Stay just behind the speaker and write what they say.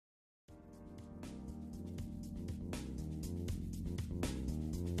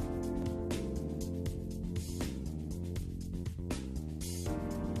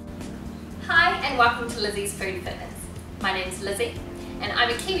and welcome to Lizzie's Food Fitness. My name is Lizzie and I'm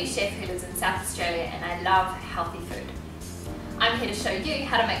a Kiwi chef who lives in South Australia and I love healthy food. I'm here to show you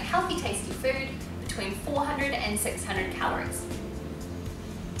how to make healthy tasty food between 400 and 600 calories.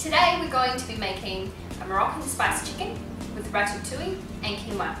 Today we're going to be making a Moroccan spice chicken with ratatouille and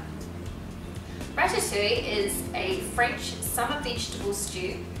quinoa. Ratatouille is a French summer vegetable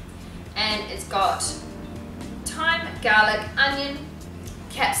stew and it's got thyme, garlic, onion,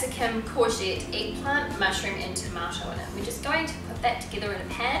 capsicum, courgette, eggplant, mushroom and tomato in it. We're just going to put that together in a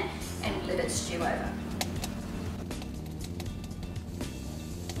pan and let it stew over.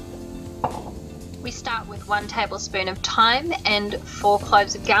 We start with 1 tablespoon of thyme and 4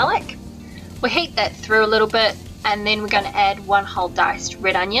 cloves of garlic. We heat that through a little bit and then we're going to add 1 whole diced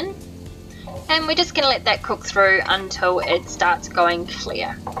red onion. And we're just going to let that cook through until it starts going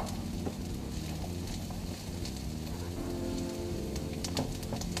clear.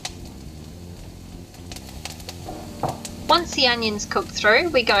 Once the onions cook through,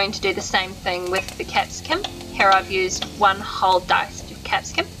 we're going to do the same thing with the capsicum. Here I've used 1 whole diced of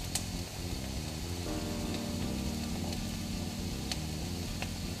capsicum.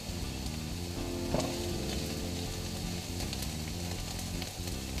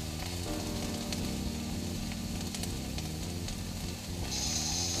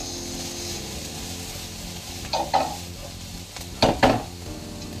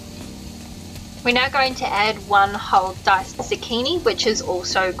 We're now going to add 1 whole diced zucchini, which is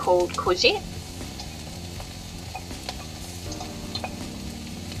also called courgette.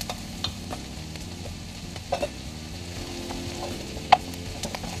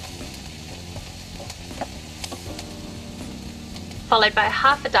 Followed by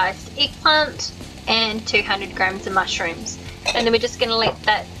half a diced eggplant and 200 grams of mushrooms. And then we're just going to let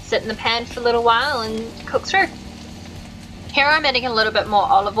that sit in the pan for a little while and cook through. Here I'm adding a little bit more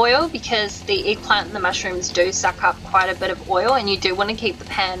olive oil because the eggplant and the mushrooms do suck up quite a bit of oil and you do want to keep the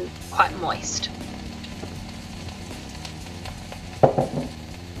pan quite moist.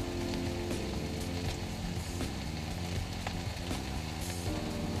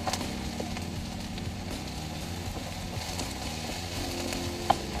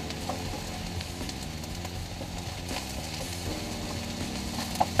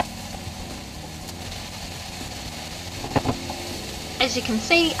 As you can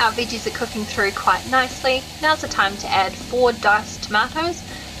see, our veggies are cooking through quite nicely. Now's the time to add 4 diced tomatoes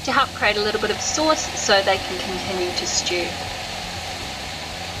to help create a little bit of sauce so they can continue to stew.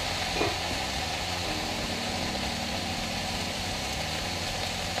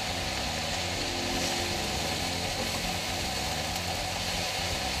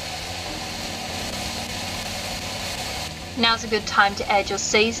 Now's a good time to add your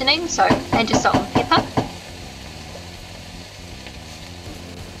seasoning, so add your salt and pepper.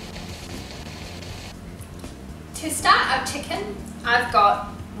 To start our chicken, I've got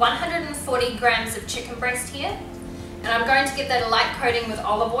 140 grams of chicken breast here, and I'm going to give that a light coating with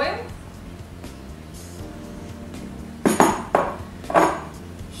olive oil.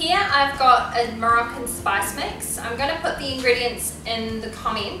 Here I've got a Moroccan spice mix. I'm going to put the ingredients in the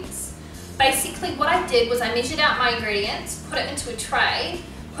comments. Basically what I did was I measured out my ingredients, put it into a tray,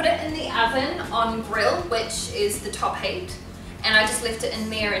 put it in the oven on grill, which is the top heat, and I just left it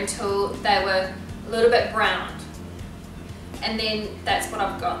in there until they were a little bit browned. And then that's what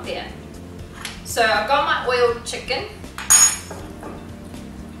I've got there. So I've got my oiled chicken.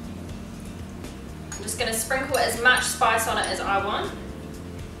 I'm just going to sprinkle as much spice on it as I want,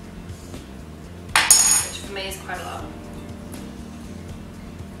 which for me is quite a lot.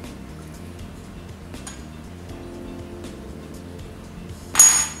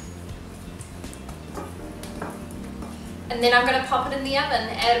 And then I'm going to pop it in the oven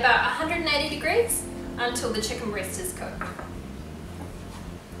at about 180 degrees until the chicken breast is cooked.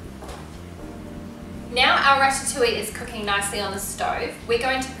 Now our ratatouille is cooking nicely on the stove. We're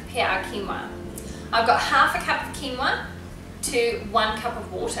going to prepare our quinoa. I've got half a cup of quinoa to 1 cup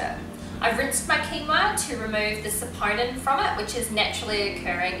of water. I've rinsed my quinoa to remove the saponin from it, which is naturally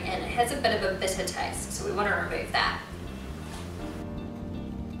occurring and it has a bit of a bitter taste, so we want to remove that.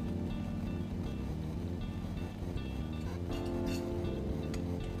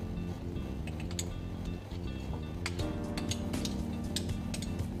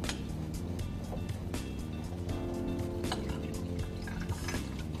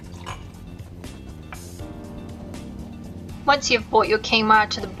 Once you've brought your quinoa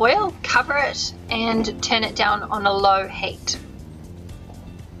to the boil, cover it and turn it down on a low heat.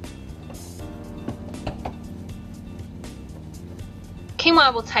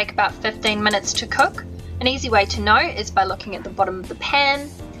 Quinoa will take about 15 minutes to cook. An easy way to know is by looking at the bottom of the pan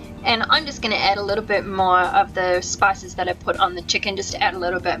And I'm just going to add a little bit more of the spices that I put on the chicken just to add a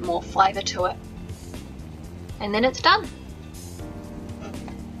little bit more flavour to it. And then it's done.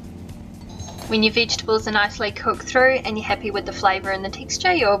 When your vegetables are nicely cooked through and you're happy with the flavour and the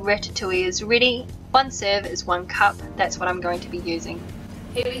texture, your ratatouille is ready. One serve is 1 cup. That's what I'm going to be using.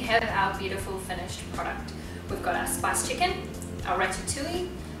 Here we have our beautiful finished product. We've got our spiced chicken, our ratatouille,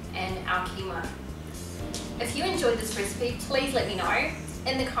 and our quinoa. If you enjoyed this recipe, please let me know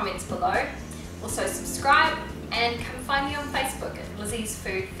in the comments below. Also subscribe and come find me on Facebook at Lizzie's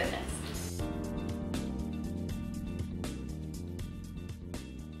Food Fitness.